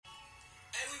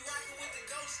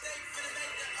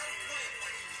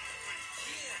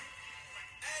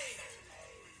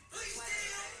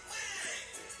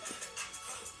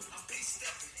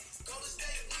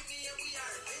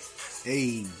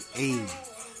Hey, hey.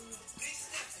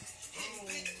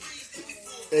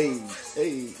 Hey,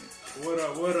 hey. What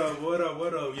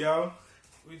up, y'all?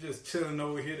 We just chilling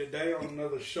over here today on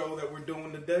another show that we're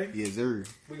doing today. Yes, sir.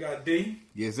 We got D.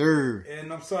 Yes, sir.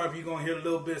 And I'm sorry if you're going to hear a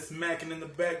little bit smacking in the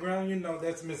background. You know,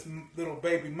 that's Miss Little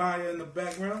Baby Maya in the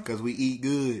background. Because we eat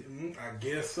good. I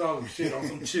guess so. Shit on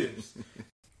some chips.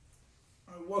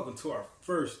 All right, welcome to our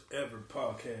first ever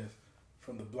podcast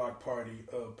from the Block Party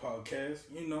podcast.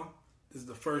 You know, this is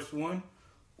the first one.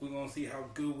 We're going to see how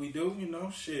good we do. You know,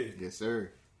 shit. Yes,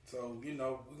 sir. So, you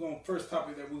know, first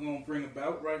topic that we're going to bring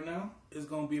about right now is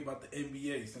going to be about the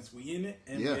NBA. Since we in it,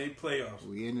 NBA playoffs.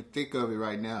 We in the thick of it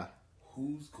right now.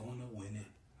 Who's going to win it?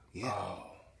 Yeah. Oh.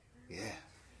 Yeah.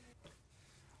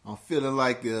 I'm feeling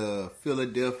like the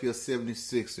Philadelphia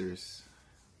 76ers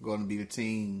going to be the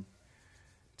team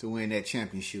to win that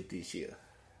championship this year.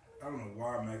 I don't know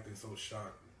why I'm acting so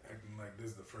shocked, acting like this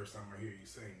is the first time I hear you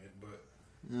saying it, but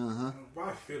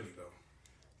why Philly, though?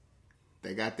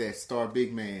 They got that star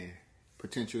big man,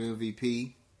 potential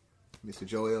MVP, Mr.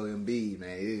 Joel Embiid,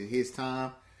 man. It's his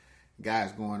time.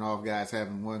 Guys going off. Guys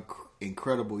having one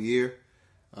incredible year.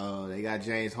 They got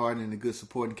James Harden and a good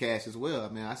supporting cast as well. I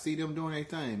mean, I see them doing their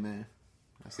thing, man.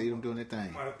 I see them doing their thing.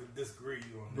 I might have to disagree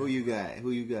you on that.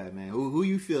 Who you got, man? Who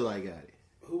you feel like got it?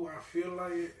 Who I feel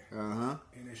like it? Uh-huh.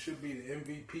 And it should be the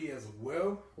MVP as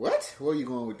well. What? Where you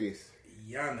going with this?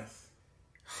 Giannis.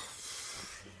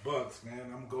 The Bucks,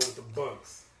 man. I'm going with the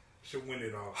Bucks. Should win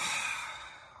it all.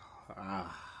 I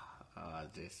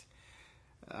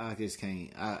just can't.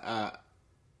 I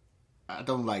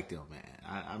don't like them, man.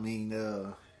 I mean,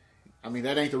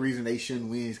 that ain't the reason they shouldn't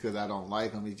win. Because I don't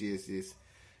like them. It's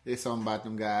something about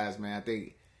them guys, man. I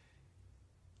think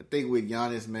with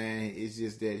Giannis, man, it's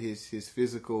just that his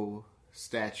physical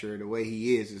stature, the way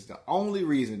he is the only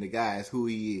reason the guy is who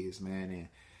he is, man. And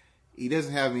he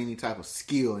doesn't have any type of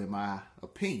skill, in my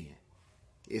opinion.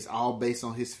 It's all based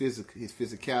on his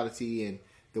physicality and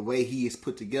the way he is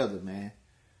put together, man.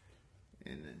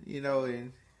 And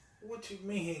and what you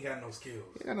mean he ain't got no skills?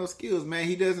 He got no skills, man.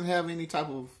 He doesn't have any type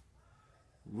of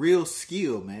real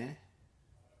skill, man.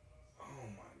 Oh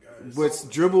my God! But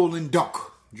dribble and dunk.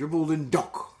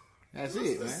 That's it's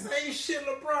it, the man. Same shit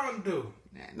LeBron do.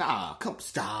 Nah, come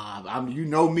stop. You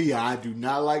know me. I do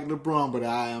not like LeBron, but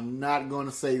I am not going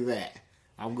to say that.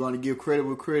 I'm going to give credit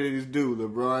where credit is due.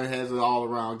 LeBron has an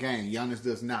all-around game. Giannis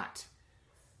does not.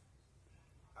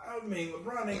 I mean,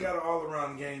 LeBron ain't got an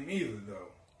all-around game either, though.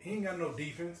 He ain't got no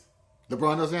defense.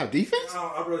 LeBron doesn't have defense?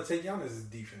 I'd rather take Giannis'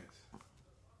 defense.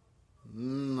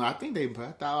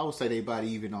 I would say they about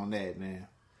even on that, man.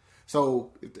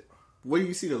 So, what do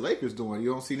you see the Lakers doing?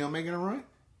 You don't see them making a run?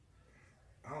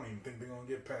 I don't even think they're going to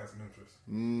get past Memphis.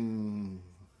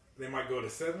 They might go to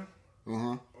 7.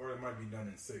 Or it might be done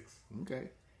in 6. Okay.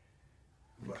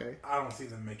 But I don't see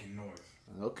them making noise.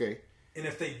 Okay. And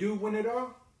if they do win it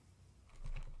all,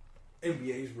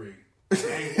 NBA's rigged. I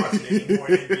ain't watching any more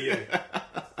NBA.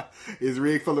 It's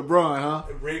rigged for LeBron, huh?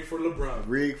 Rigged for LeBron.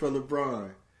 Rigged for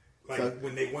LeBron. Like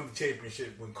when they won the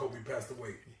championship when Kobe passed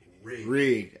away.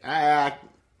 Rigged. I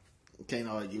can't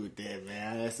argue with that,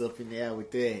 man. That's up in the air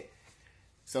with that.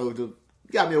 So you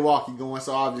got Milwaukee going,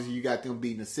 so obviously you got them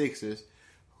beating the Sixers.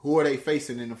 Who are they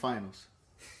facing in the finals?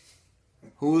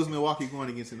 Who is Milwaukee going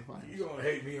against in the finals? You're going to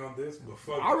hate me on this, but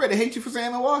fuck I already hate you for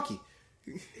saying Milwaukee.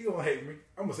 You're going to hate me.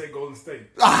 I'm going to say Golden State.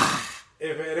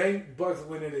 If it ain't Bucks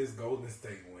winning, it's Golden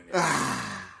State winning.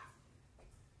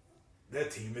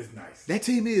 That team is nice. That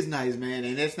team is nice, man,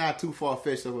 and that's not too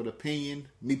far-fetched of an opinion.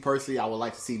 Me personally, I would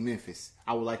like to see Memphis.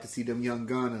 I would like to see them young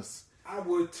gunners. I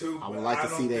would too, I but would like I to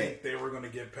don't see think that. they were going to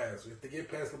get past. If they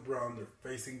get past LeBron, they're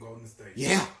facing Golden State.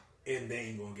 Yeah. And they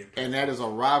ain't going to get past. And that is a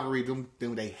rivalry. Them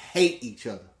they hate each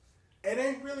other. It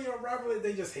ain't really a rivalry.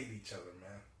 They just hate each other,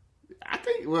 man. I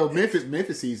think,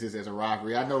 Memphis sees this as a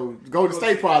rivalry. I know Golden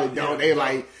State probably don't. They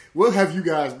like, what have you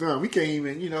guys done? We can't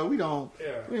even, we don't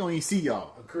even see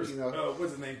y'all. Of course,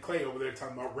 what's his name? Clay over there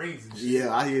talking about rings and shit.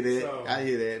 Yeah, I hear that. I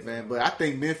hear that, man. But I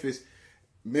think Memphis,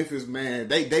 man,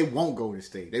 they won't go to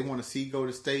State. They want to see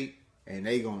Golden State, and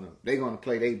they gonna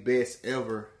play their best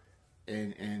ever.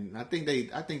 And I think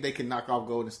they can knock off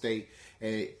Golden State.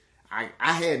 And I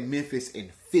had Memphis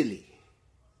and Philly.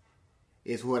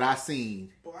 Is what I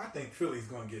seen. Well, I think Philly's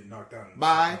gonna get knocked out.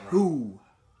 By who?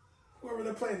 Whoever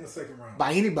they play in the second round.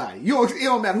 By anybody. It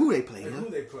don't matter who they play. Who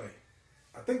they play?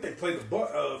 I think they played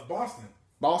Boston.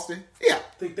 Boston? Yeah.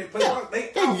 I think they play. Yeah.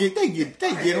 They get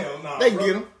them. Nah, they bro.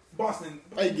 get them. Boston.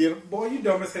 They get them. Boy, you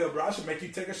dumb as hell, bro. I should make you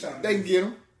take a shot. They get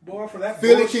them. Boy, for that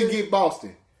Philly bullshit, can get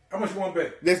Boston. How much you want to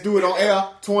bet? Let's do it on air.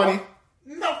 20.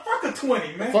 No, fuck a a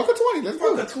 20, man. Fuck a 20. Let's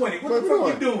go. Fuck a 20. What the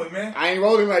fuck you doing, man? I ain't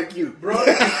rolling like you, Bro.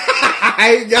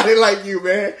 I ain't got it like you,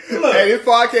 man. Look. Hey, this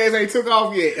podcast ain't took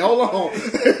off yet. Hold on.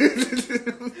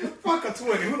 Fuck a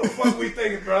 20. Who the fuck we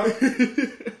thinking, bro?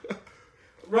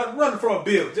 Run for a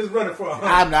bill. Just run it for 100.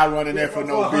 I'm not running that for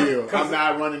no 100, bill. I'm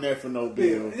not running that for no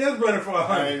bill. Just run it for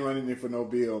 100. I ain't running it for no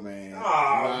bill, man. Oh,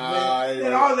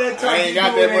 man. All that time I ain't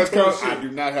got that much confidence. I shit.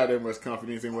 do not have that much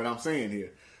confidence in what I'm saying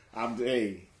here.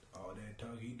 Hey. All that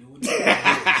talk he doing.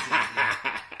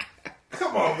 That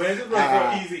Come on, man. Just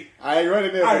run for easy. I ain't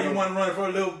running that. All right, you want to run it for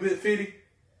a little bit, 50?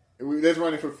 Let's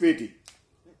run it for 50.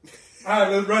 All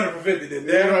right, let's run it for 50 then.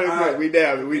 We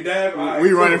dab. We dab. Right,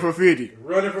 we running for 50.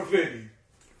 Run it for 50.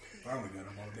 I only got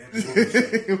him on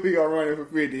that. We gonna run it for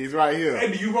 50. It's right here.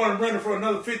 Hey, do you want to run it for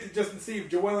another 50 just to see if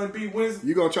Joel Embiid wins?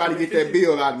 You gonna try to get that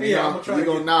bill out of me? Yeah, huh? I'm gonna try to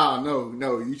get...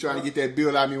 No. You trying to get that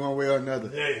bill out of me one way or another?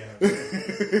 Yeah.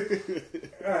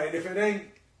 All right, if it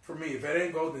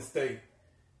ain't Golden State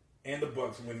and the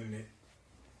Bucks winning it,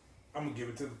 I'm gonna give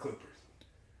it to the Clippers.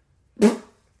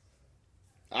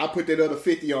 I'll put that other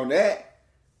 50 on that.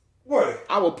 What?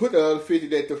 I will put the other 50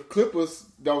 that the Clippers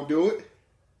don't do it.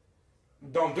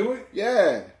 Don't do it?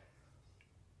 Yeah.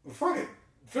 Well, fuck it.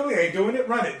 Philly ain't doing it.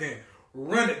 Run it then.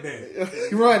 Run it.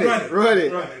 Run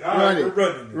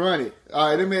it. All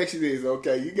right, let me ask you this.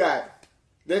 Okay, you got.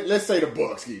 Let's say the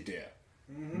Bucks get there.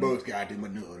 Mm-hmm. Bucks got them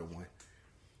another one.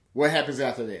 What happens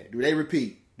after that? Do they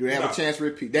repeat? Do they have a chance to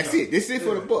repeat? That's it. This is it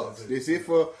for the Bucks. This is it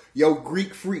for your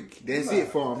Greek freak. That's it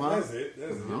for them, huh? That's it.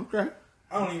 Okay.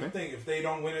 I don't even think if they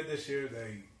don't win it this year,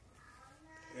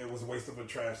 it was a waste of a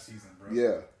trash season, bro.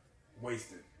 Yeah.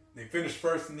 Wasted. They finished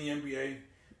first in the NBA.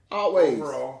 Always.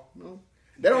 Overall. No.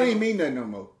 That don't even mean nothing no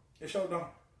more. It sure don't.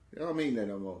 That don't mean nothing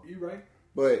no more. You right.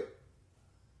 But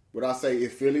what I say,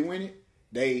 if Philly win it,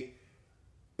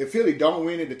 if Philly don't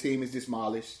win it, the team is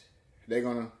demolished.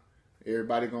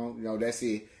 Everybody gonna, that's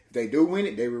it. If they do win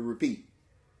it, they will repeat.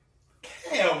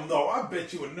 Hell no. I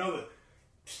bet you another,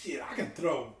 I can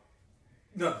throw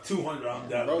another 200 on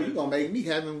that. Bro, you gonna make me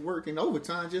having working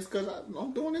overtime just because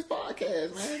I'm doing this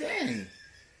podcast, man. Dang.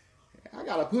 I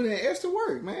gotta put in extra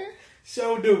work, man.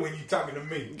 Sure do when you talking to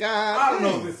me. God, I don't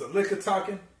know if it's a liquor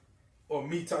talking or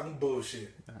me talking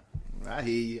bullshit. I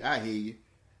hear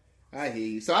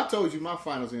you. So I told you my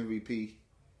finals MVP.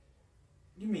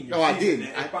 You mean your season?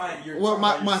 I didn't.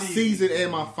 My season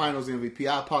and my finals MVP.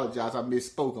 I apologize. I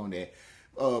misspoke on that.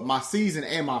 My season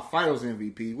and my finals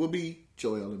MVP will be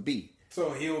Joel Embiid.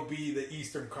 So he'll be the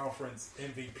Eastern Conference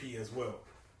MVP as well.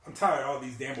 I'm tired of all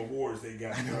these damn awards they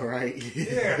got. I know, right?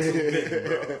 Yeah, too many,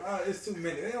 bro. It's too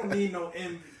many. They don't need no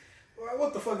MVP.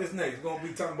 What the fuck is next? Gonna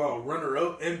be talking about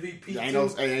runner-up MVP? Ain't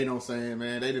no saying,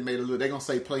 man. They done made a little. They gonna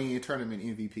say playing tournament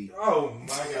MVP. Oh my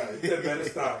god, that better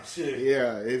stop. Shit.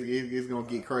 Yeah, it's gonna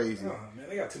get crazy. Oh man,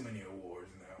 they got too many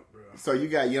awards now, bro. So you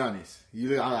got Giannis.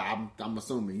 I'm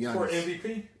assuming Giannis for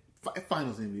MVP.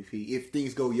 Finals MVP. If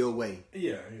things go your way,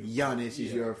 yeah. Giannis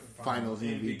is your finals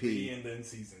MVP, and then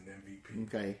season MVP.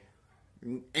 Okay.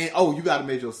 And you got to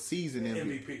make your season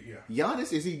MVP. Yeah.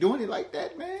 Giannis, is he doing it like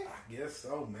that, man? I guess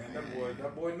so, man.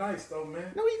 That boy, nice though,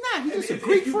 man. No, he's not. He's just a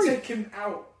freak. Greek freak. If you take him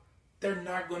out, they're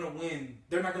not gonna win.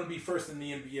 They're not gonna be first in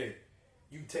the NBA.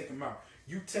 You take him out.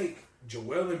 You take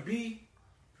Joel Embiid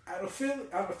out of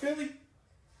Philly,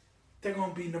 they're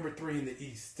gonna be number 3 in the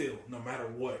East still, no matter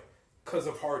what, because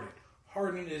of Harden.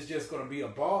 Harden is just gonna be a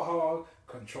ball hog,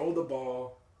 control the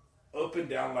ball up and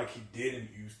down like he did in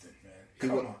Houston, man.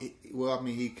 Come on. Well, I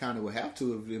mean, he kind of would have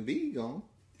to if Embiid gone.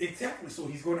 Exactly. So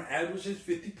he's going to average his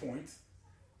 50 points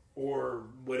or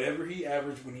whatever he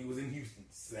averaged when he was in Houston.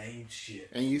 Same shit.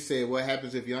 And you said, what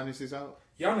happens if Giannis is out?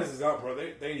 Giannis is out, bro.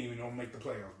 They ain't even gonna make the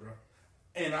playoffs, bro.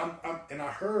 And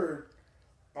I heard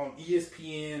on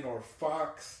ESPN or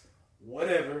Fox,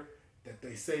 whatever, that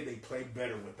they say they play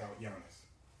better without Giannis.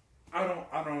 I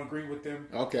don't agree with them.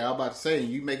 Okay, I'm about to say,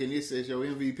 you making this as your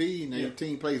MVP and your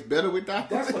team plays better without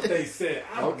him? That's what they said.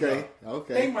 I don't know.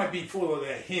 Okay. They might be full of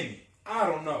that Henny. I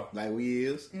don't know. Like we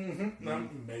is? Mm-hmm. No,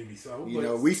 maybe so. You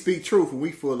know, we speak truth and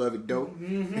we full of it, though.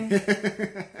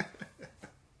 Mm-hmm.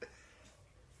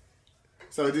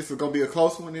 So this is going to be a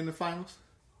close one in the finals?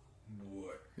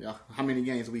 What? Yeah. How many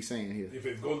games are we saying here? If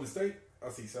it's Golden State, I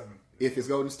see 7. If it's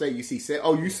Golden State, you see 7?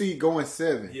 Oh, you see going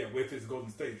 7? Yeah, if it's Golden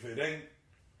State. If it ain't,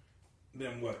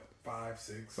 then what? 5,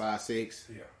 6? 5, 6?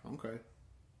 Yeah. Okay.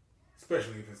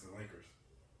 Especially if it's the Lakers.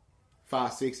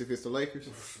 5, 6 if it's the Lakers?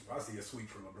 I see a sweep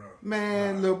for LeBron.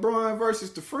 Man, LeBron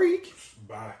versus the Freak?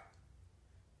 Bye.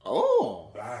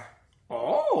 Oh. Bye.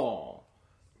 Oh.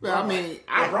 Well, I mean,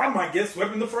 LeBron might get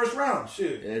swept in the first round.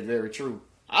 Shit. That's very true.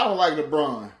 I don't like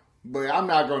LeBron, but I'm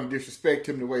not going to disrespect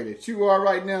him the way that you are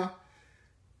right now.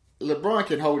 LeBron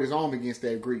can hold his own against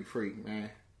that Greek freak, man.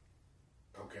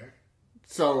 Okay.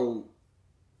 So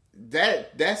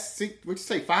that's six, what you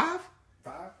say, 5?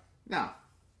 5? Nah,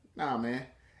 man.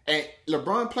 And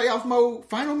LeBron playoff mode,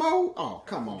 final mode? Oh,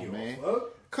 come on, man.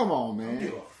 Come on, man. I don't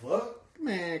give a fuck.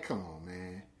 Man, come on,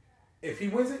 man. If he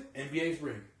wins it, NBA's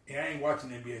rigged. And I ain't watching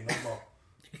NBA no more.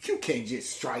 You can't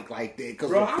just strike like that because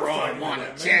Bro, LeBron won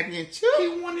a championship. He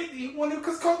won it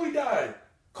because Kobe died.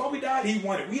 Kobe died, he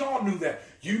won it. We all knew that.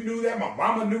 You knew that. My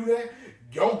mama knew that.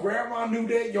 Your grandma knew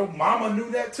that. Your mama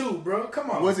knew that too, bro.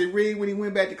 Come on. Was it rigged when he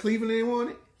went back to Cleveland and won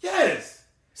it? Yes.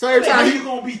 So every time he's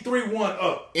going to be 3-1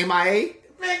 up. MIA?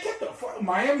 Man, get the fuck.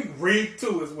 Miami rigged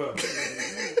too as well.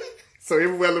 So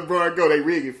everywhere LeBron go, they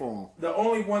rig it for him. The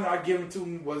only one I give him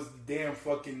to was the damn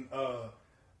fucking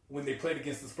when they played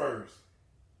against the Spurs.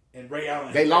 And Ray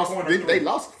Allen. They lost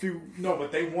a few. No,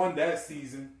 but they won that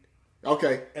season.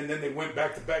 Okay. And then they went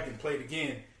back to back and played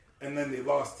again. And then they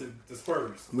lost to the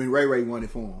Spurs. When Ray won it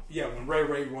for him. Yeah, when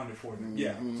Ray won it for them.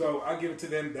 Mm-hmm. Yeah. So I give it to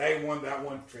them. They won that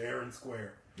one fair and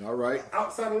square. All right.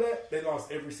 Outside of that, they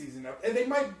lost every season. And they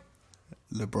might.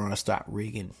 LeBron stopped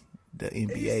rigging the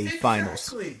NBA exactly.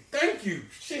 Finals. Thank you.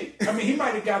 Shit. I mean, he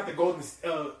might have got the Golden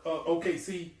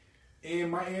OKC in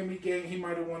Miami game. He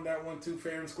might have won that one too,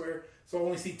 fair and square. So I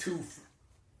only see 2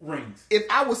 rings. If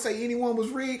I would say anyone was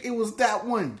rigged, it was that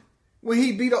one. When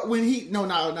he beat up, not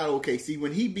OKC.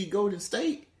 When he beat Golden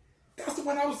State. That's the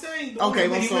one I was saying. Okay,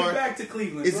 when I'm he sorry. went back to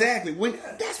Cleveland. Exactly. Bro.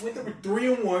 That's when they were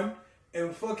 3-1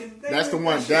 and fucking. That's the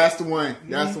one. That's the one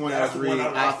that was rigged.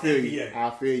 I feel you.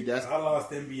 I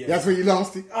lost NBA. That's when you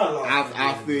lost it.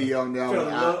 I feel you on that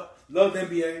one. Love the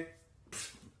NBA.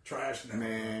 Trash now.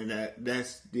 Man,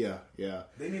 that's yeah.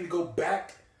 They need to go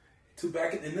back in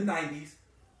the 90s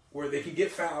where they can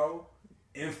get fouled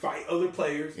and fight other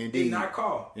players and not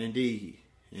call. Indeed.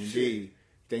 Think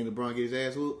LeBron get his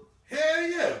ass whooped? Hell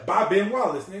yeah. By Ben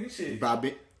Wallace, nigga. Shit.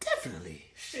 Definitely.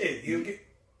 Shit. He'll get.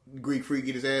 Greek freak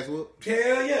get his ass whooped?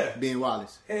 Hell yeah. Ben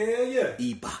Wallace. Hell yeah.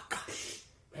 Ibaka.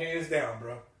 Hands down,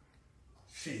 bro.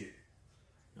 Shit.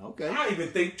 Okay. I even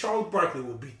think Charles Barkley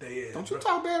will beat their ass. Don't you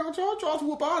talk bad on Charles. Charles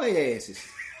whoop all their asses.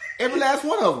 Every last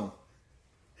one of them.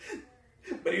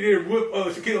 But he didn't whoop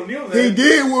Shaquille O'Neal's ass. He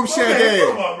did whoop Shaq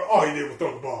ass. All he did was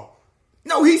throw the ball.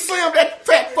 No, he slammed that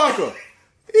fat fucker.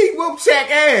 He whooped Shaq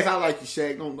ass. I like you,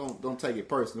 Shaq. Don't take it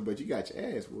personal, but you got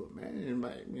your ass whooped, man.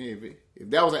 If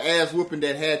that was an ass whooping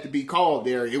that had to be called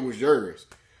there, it was yours.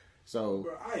 So,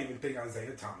 bro, I even think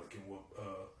Isaiah Thomas can whoop.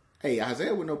 Hey,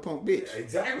 Isaiah was no punk bitch. Yeah,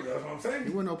 exactly, that's what I'm saying. He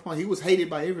was no punk. He was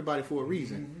hated by everybody for a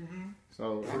reason. Mm-hmm.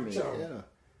 So, I mean, yeah.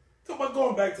 So, but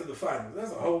going back to the finals,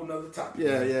 that's a whole nother topic.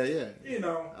 Yeah. You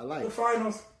know, I like the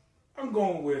finals. I'm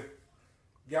going with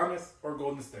Giannis or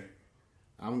Golden State.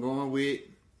 I'm going with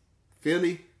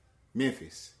Philly,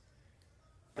 Memphis.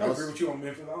 I agree with you on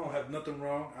Memphis. I don't have nothing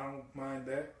wrong. I don't mind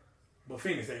that. But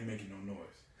Phoenix ain't making no noise.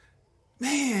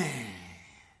 Man,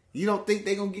 you don't think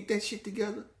they gonna get that shit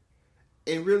together?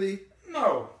 And really?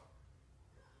 No.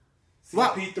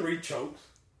 CP3 chokes.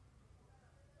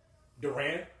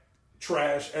 Durant,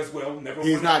 trash as well.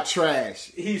 He's not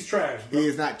trash. He's trash, bro. He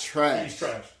is not trash. He's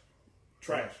trash.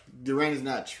 Trash. Durant is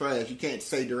not trash. You can't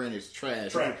say Durant is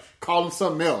trash. Trash. Call him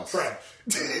something else. Trash.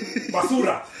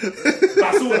 Basura,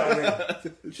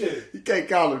 man. Shit. You can't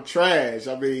call him trash.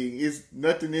 I mean, it's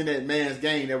nothing in that man's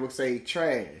game that would say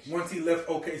trash. Once he left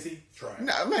OKC, trash.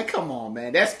 No, man, come on,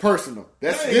 man. That's personal.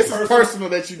 This is personal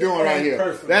that you're doing right here.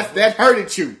 Personal, that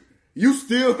hurted you. You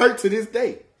still hurt to this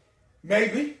day.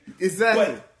 Maybe.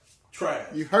 Exactly. But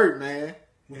trash. You hurt, man.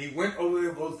 When he went over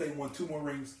there, Golden State won 2 more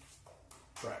rings.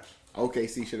 Trash.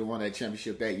 OKC should have won that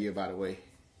championship that year, by the way.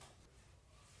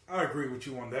 I agree with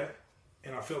you on that.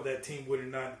 And I feel that team would have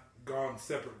not gone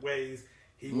separate ways.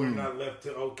 He would have not left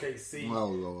to OKC. Oh,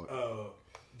 Lord.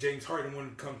 James Harden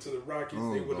wouldn't come to the Rockets.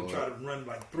 They would have tried to run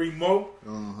like 3 more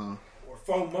or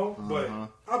 4 more. But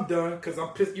I'm done because I'm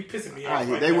pissed. You pissing me off.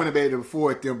 They wouldn't have been able to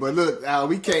afford them. But look,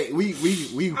 we can't. We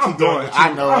keep I'm going.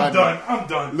 I know. I'm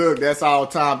done. Look, that's all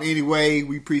time. Anyway,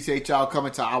 we appreciate y'all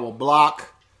coming to our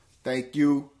block. Thank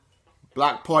you.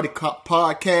 Block Party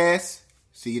Podcast.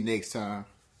 See you next time.